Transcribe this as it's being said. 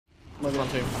On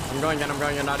team. I'm going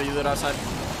in, not either outside.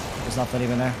 There's nothing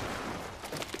even there.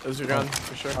 There's your gun,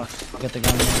 for sure. I'll get the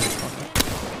gun.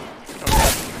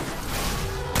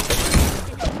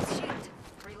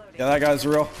 Yeah, that guy's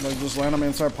real. Like, just land on me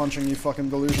and start punching, you fucking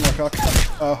delusional cuck.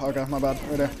 Oh, okay, my bad.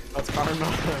 Right there. That's karma.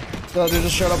 No, dude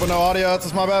just showed up with no audio.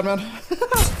 That's my bad, man.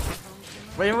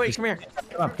 Wait, come here.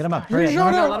 Get him up. You Hurry showed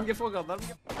up. up. Let him get full gold, let him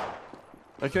get...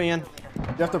 They're queuing in.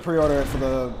 You have to pre-order it for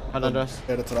the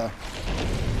data today.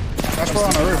 That's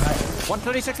on the roof.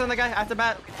 136 on the guy, after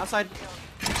bat, outside.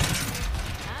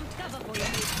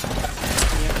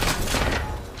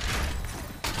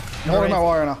 I'm holding my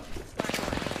wire now.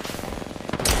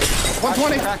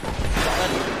 120!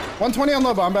 120 on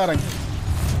Loba, I'm batting.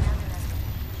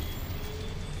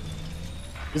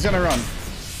 He's gonna run.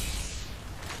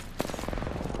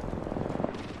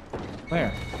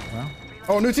 Where? Well,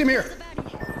 Oh, new team here!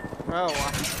 Bro,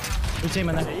 new team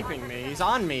in he's there. aping me. He's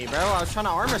on me, bro. I was trying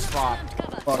to armor swap.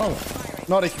 Fuck. Oh.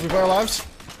 Naughty, can we play our lives?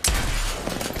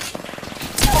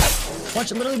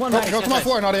 Watch, literally one Go, right. go to my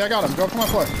floor, Naughty, I got him. Go up to my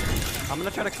floor. I'm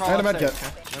gonna try to crawl I had a upstairs. medkit.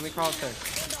 Okay? Let me crawl upstairs.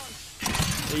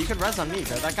 Yeah, you could res on me,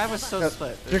 bro. That guy was so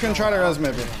split. You can try to res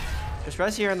maybe. Just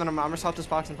res here, and then I'm gonna swap this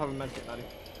box and pop a medkit, buddy.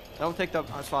 Don't take the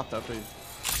swap though, please.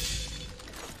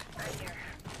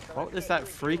 What is that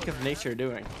freak of nature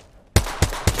doing?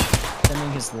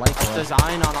 Sending his life away.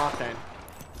 Design on Octane.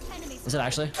 Is it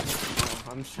actually? Oh,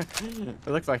 I'm sure.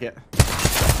 It looks like it.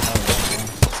 Oh, yeah.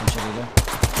 Some shit either.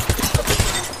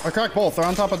 I cracked both. They're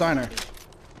on top of diner.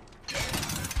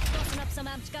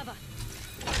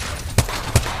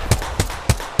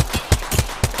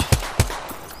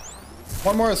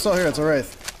 One more is still here. It's a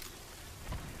Wraith.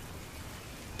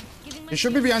 He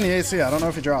should be behind the AC. I don't know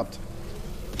if he dropped.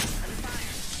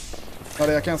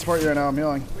 Buddy, I can't support you right now. I'm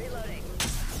healing.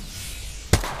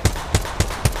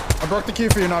 I broke the key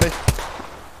for you, Naughty.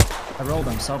 I rolled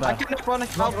him so I bad. kidnapped run.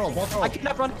 Both roll. I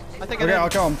kidnapped run. I think I Okay, did. I'll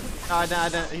kill him. No, I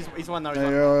didn't. He's one though. He's Hey,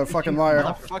 one. you're a fucking liar.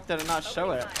 How the fuck did it not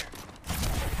show it?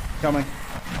 Coming.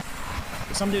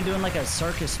 Some dude doing like a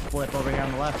circus flip over here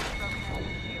on the left.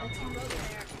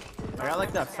 I got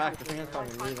like that fact. I think it's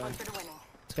probably me then.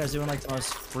 This guy's doing like the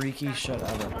most freaky shit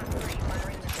ever.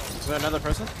 Is there another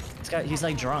person? This guy, he's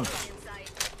like drunk.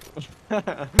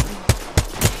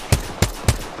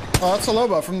 Oh, that's a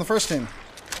Loba from the first team.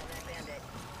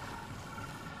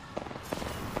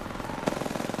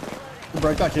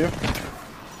 Break that queue.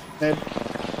 Nade.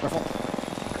 Careful.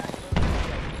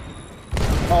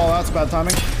 Oh, that's bad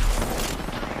timing.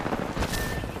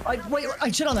 Wait,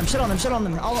 I shit on them.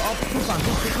 I'll poof on.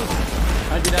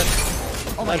 Poof. I did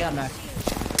that. Oh my god, Mac.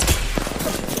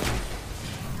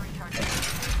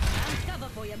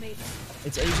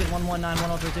 It's Agent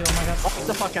 119132. Oh my god. What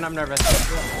the fucking? I'm nervous.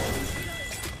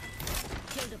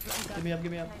 Give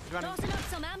me up.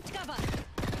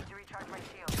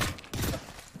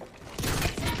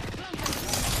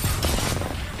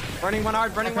 Burning one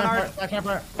hard. Back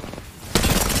Rampart.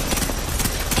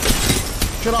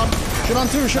 Shit on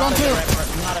two.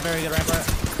 Not a very good Rampart.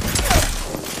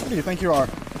 Who do you think you are?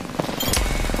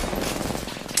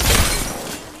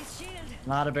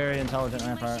 Not a very intelligent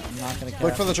Rampart. I'm not gonna care.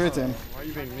 Look for the tree team. Why are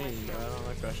you being mean? Bro? I don't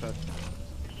like that shit.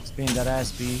 It's being dead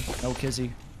ass B. No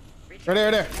kizzy. Right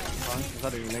there. Is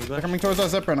that even They're English? coming towards that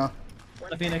zipper now.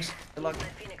 The Phoenix. Good luck.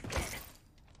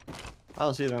 I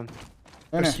don't see them.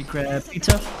 Right here. Krusty Krab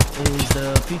pizza is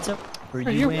the pizza for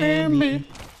you and me.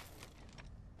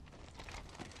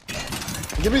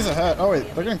 Give me a head. Oh wait,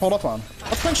 they're getting pulled up on.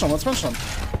 Let's pinch them.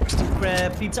 Krusty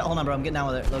Krab pizza. Hold on, bro. I'm getting down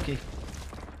with it, Loki.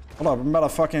 Hold up, I'm about to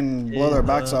fucking blow their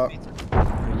backs out. For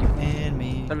you and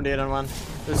me. 78 on one.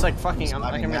 There's like fucking. I'm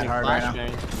getting hard flash right now.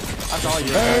 bang. That's all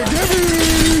you. Hey, give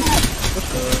me!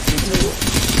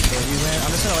 For you and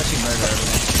I'm just gonna let you murder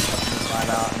everything. Just slide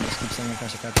out and just keep singing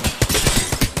Krusty Krab pizza.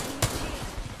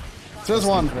 There's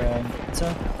one. Krab pizza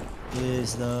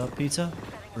is the pizza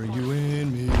for you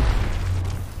and me.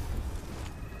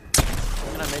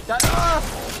 Can I make that? Ah!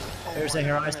 There's a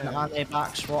Horizon on a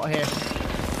box right here.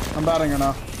 I'm batting her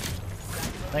now.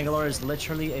 Bangalore is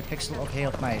literally a pixel of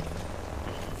hail, mate.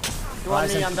 You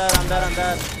want me? I'm dead.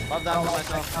 Love that for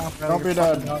myself. Don't be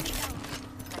dead.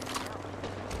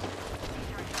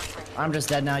 I'm just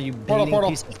dead now, you Portal, baiting portal.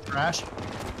 piece of trash. You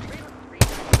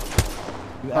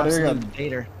Oh, you're absolute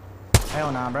baiter.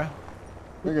 Hell nah, bro.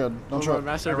 You're good. Don't I'm show.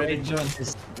 masturbating. Doing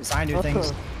his design new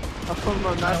things. I'm Really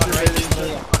a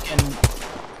masturbating.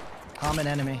 fucking common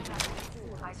enemy.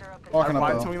 I Walking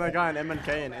wiped up something like that in MNK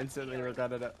and instantly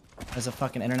regretted it. As a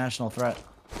fucking international threat.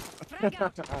 I'm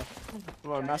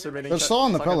masturbating. They're still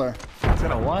on the pillar.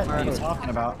 Bro, What are you talking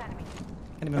about? Can't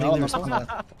even believe they were still on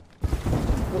that.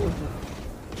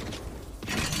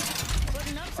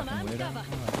 Fucking weirdo.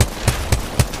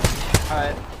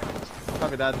 Alright.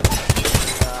 Probably dead. I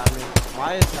mean,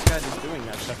 why is this guy just doing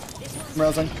that stuff? I'm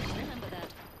resing.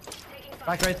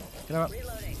 Back right. Get out.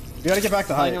 You gotta get back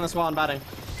to Lying height. on the spawn, batting.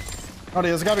 Oh,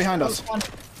 there's a guy behind us.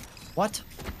 What?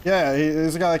 Yeah,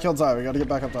 he's the guy that killed Zai. We gotta get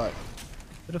back up to height.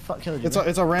 Who the fuck killed you?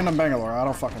 It's a random Bangalore. I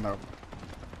don't fucking know.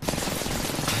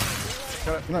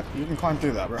 You can climb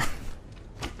through that, bro.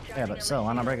 Yeah, but still,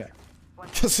 why not break it?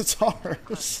 Because it's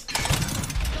ours.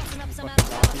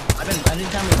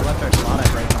 Anytime we left our spot,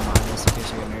 I break my mind just in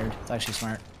case you get mirrored. It's actually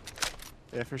smart.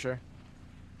 Yeah, for sure.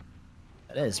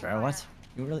 It is, bro. What?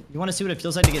 You want to see what it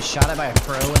feels like to get shot at by a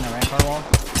pro in the rampart wall?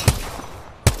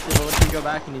 Yeah, but what if you go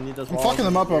back and you need those walls? I'm fucking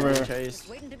them up over here.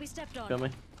 Waiting to be stepped on. Feel me?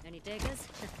 Any takers?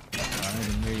 I don't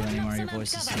even hear you anymore. Your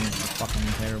voice is fucking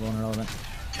terrible and irrelevant.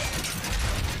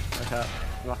 Okay.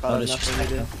 No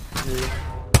disrespect. No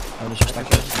disrespect.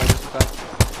 No disrespect.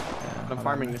 I'm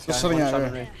farming this guy. Just sitting One out shot here.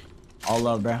 at me. All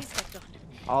love, bro.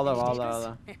 All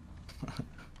low.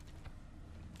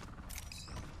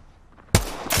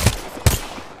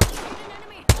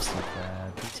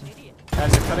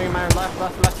 Guys, they're cutting in my left.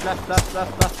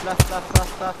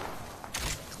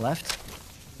 Left?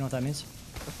 You know what that means?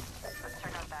 Let's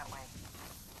turn out that way.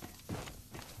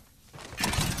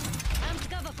 I'm to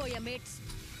cover for you, mates.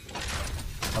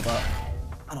 How about?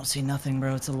 I don't see nothing,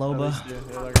 bro. It's a Loba.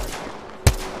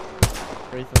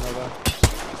 Wraith and Loba.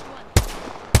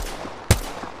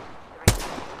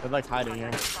 They're like hiding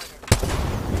here.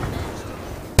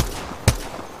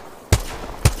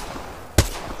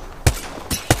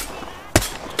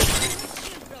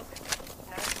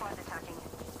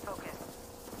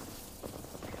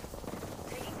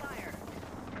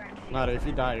 Nada, if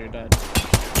you die, you're dead.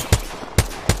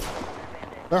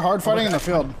 They're hard fighting in the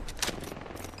field.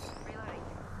 Reloading.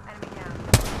 Enemy down.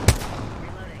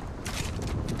 Reloading.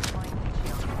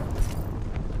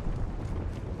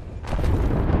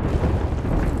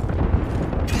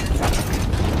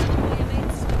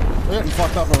 They're getting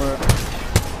fucked up over there.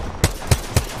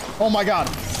 Oh my god.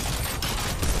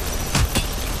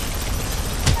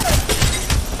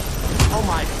 Oh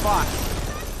my fuck.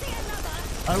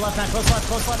 On the left, man.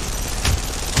 Close left.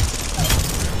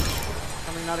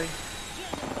 Coming, Nutty.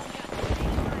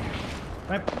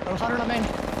 Right. That was 100 on main.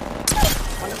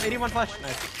 81 flash.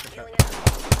 Nice. That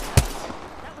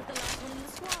was the last one in the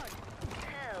squad.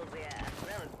 Hell yeah.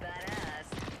 That was badass.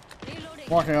 Reloading.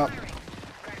 Walking up.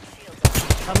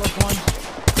 Come look one.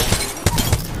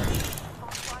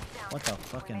 What the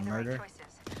fucking murder?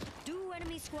 2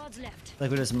 enemy squads left.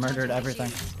 Like we just murdered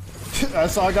everything. I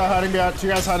saw a guy hiding behind, 2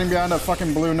 guys hiding behind a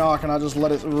fucking blue knock, and I just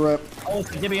let it rip. Oh,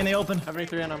 Gibby in the open.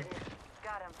 73 on him.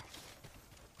 Got him.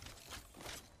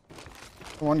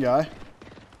 One guy.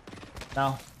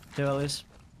 No. 2 at least.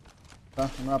 I'm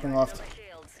wrapping left.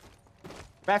 Shields.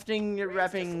 Rafting, you're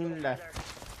wrapping left.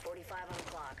 45 on the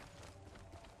clock.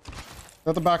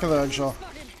 At the back of the eggshell.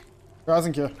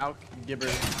 Rising Q. Out, Gibber.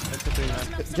 That's the 3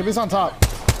 man. Gibby's on top. The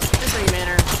 3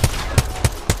 manner.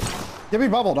 Gibby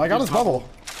bubbled. I got his bubble.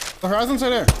 The horizon's right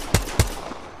there.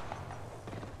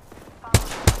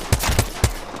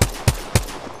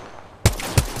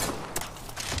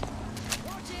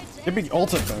 Gibby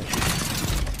ulted though.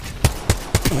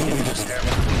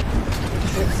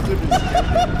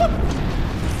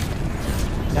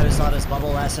 I just thought his bubble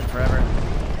lasted forever.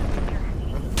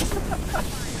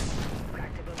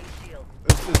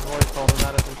 This is voice calling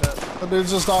that at the chat. The dude's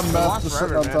just on meth, just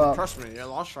sitting on top. Trust me, you're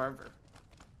lost forever.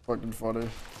 Fucking funny.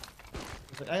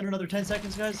 I had another 10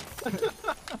 seconds, guys.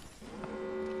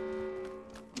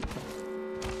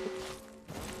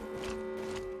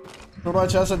 Put my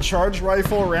chest, a charge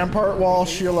rifle, Rampart wall,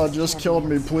 Sheila just killed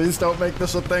me. Please don't make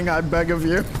this a thing, I beg of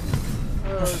you.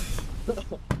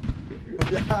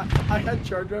 Yeah, I had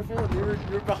charge rifle and you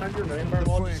were behind your Rampart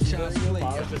wall.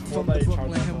 From the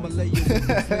Brooklyn Himalaya,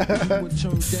 you would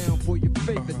turn down for your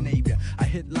favorite neighbor. I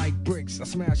hit like bricks, I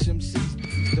smash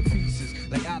MCs to pieces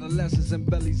like adolescents and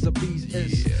bellies of bees.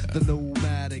 It's the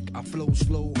nomadic. I flow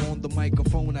slow on the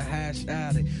microphone, a hash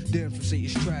addict. Difference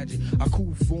is tragic. I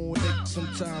cool for Nick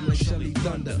sometime like Shelly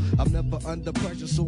Thunder. I'm never under pressure, so